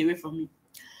take it away from me.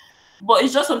 But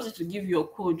it's just something to give your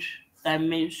code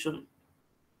dimension,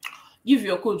 give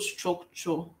your code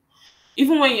structure.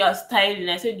 Even when you are styling,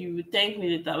 I said you will thank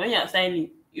me later. When you are styling,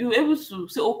 you're able to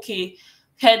say, okay,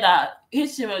 header,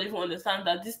 HTML even understand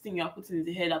that this thing you are putting is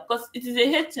a header because it is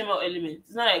a HTML element.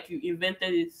 It's not like you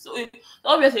invented it. So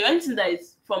obviously, anything that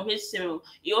is from HTML,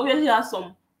 it obviously has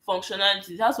some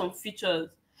functionality, it has some features.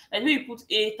 Like when you put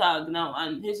a tag now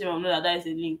and HTML know that that is a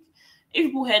link. If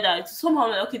you put header, it's somehow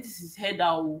like, okay, this is header.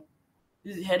 Oh,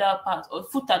 this is header part, or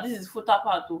footer, this is footer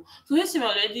part too. So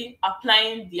HTML already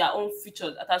applying their own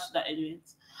features attached to that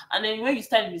element. And then when you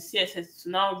start with CSS to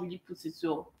now really put it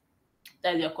so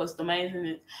that you're customizing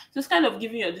it. So it's kind of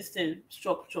giving your distinct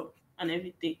structure and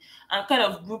everything and kind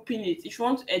of grouping it. If you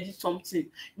want to edit something,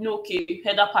 okay,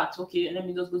 header part, okay, let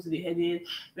me just go to the heading,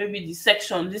 maybe the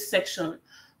section, this section,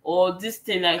 or this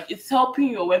thing, like it's helping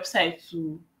your website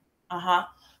to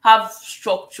have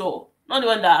structure. Not the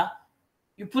one that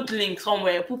you put link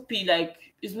somewhere, put P, like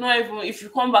it's not even, if you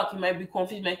come back you might be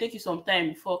confused, it might take you some time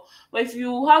before. But if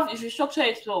you structure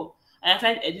it well and you're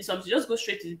trying to edit something, just go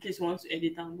straight to the place you want to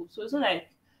edit and go. So it's not like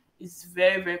it's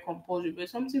very, very compulsory, but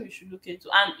it's something we should look into.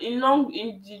 And in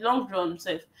the long run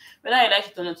self, whether you like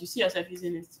it or not, you see yourself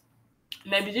using it. You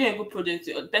might be doing a good project,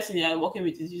 or the person you are working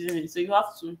with is using it, so you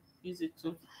have to use it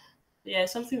too. Yeah,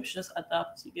 it's something we should just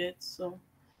adapt to get. So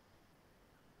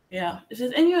yeah, if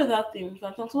there's any other thing, you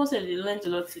can talk. Someone said they learned a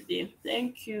lot today.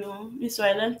 Thank you. Me, so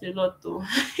I learned a lot though.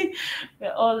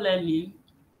 We're all learning.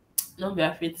 Don't be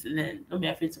afraid to learn. Don't be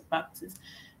afraid to practice.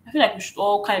 I feel like we should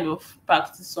all kind of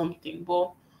practice something.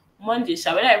 But Monday,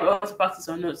 whether I want to practice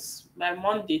or not, by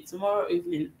Monday, tomorrow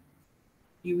evening,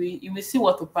 you will see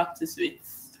what to practice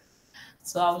with.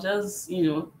 So I'll just,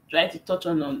 try to touch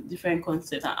on different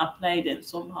concepts and apply them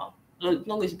somehow. It's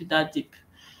not going to be that deep.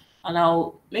 And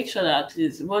I'll make sure that at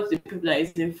least both the people that are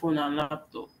using phone and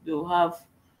laptop, they'll have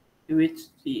a way to do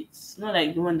it. It's not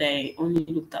like the one that I only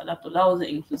looked at laptop. That wasn't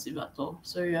inclusive at all.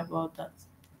 Sorry about that.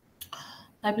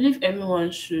 I believe everyone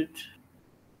should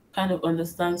kind of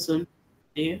understand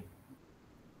something.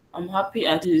 I'm happy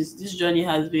at least this journey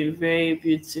has been very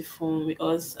beautiful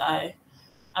because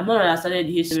I'm not when I started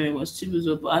the HTML, it was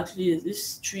too but at least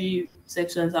these 3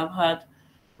 sections I've had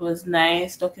was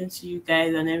nice talking to you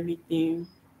guys and everything.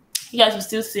 You guys will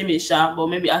still see me sharp, but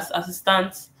maybe as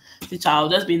assistant teacher, I'll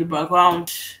just be in the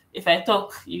background. If I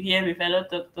talk, you hear me. If I don't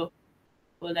talk.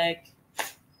 But like,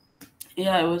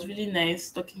 Yeah, it was really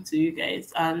nice talking to you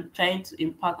guys and trying to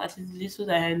impact at least the little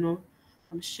that I know.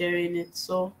 I'm sharing it.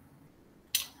 So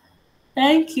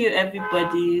thank you,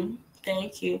 everybody.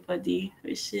 Thank you for the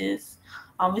wishes.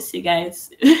 I'll miss you guys.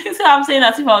 So I'm saying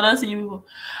as if I don't see you.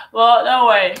 Well, don't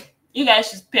worry. You guys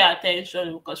should pay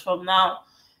attention because from now,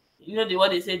 you know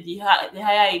what they say, the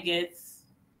higher it gets,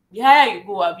 the higher you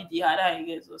go, will be the harder it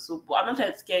gets also. But I'm not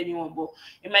trying to scare anyone, but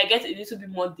it might get a little bit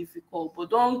more difficult.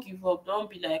 But don't give up. Don't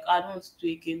be like, I don't want to do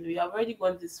it again. You have already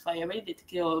gone this far. You're already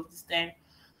dedicated all of this time.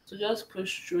 So just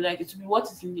push through. Like it will be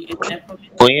what is in the end. I promise.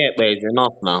 Oh yeah, but it's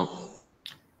enough now.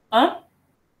 Huh?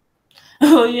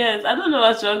 Oh yes, I don't know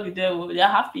what's wrong with them. They're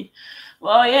happy.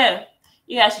 Well, yeah,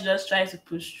 you guys should just try to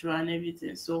push through and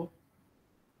everything.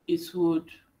 It would,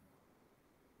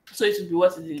 so it would be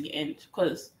what is in the end.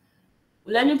 Because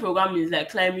learning programming is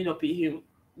like climbing up a hill.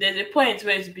 There's a point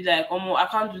where it'll be like, oh, I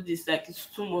can't do this. Like it's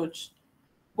too much.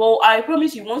 But I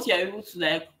promise you, once you're able to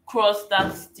like cross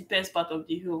that steepest part of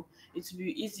the hill, it will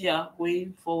be easier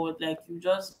going forward. Like you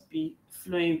just be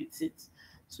flowing with it.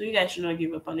 So you guys should not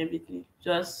give up on everything.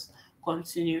 Just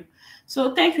continue.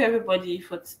 So thank you everybody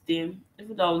for today.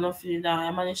 Even though I was not feeling that,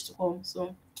 I managed to come.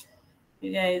 So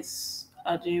you guys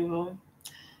are doing well.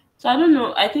 So I don't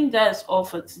know. I think that's all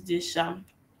for today, Sham.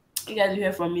 You guys will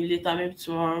hear from me later, maybe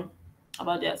tomorrow,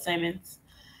 about the assignments.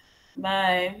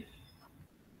 Bye.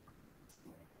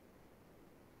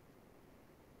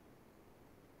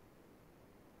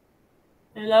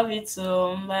 I love you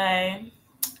too. Bye.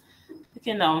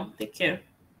 Okay now. Take care.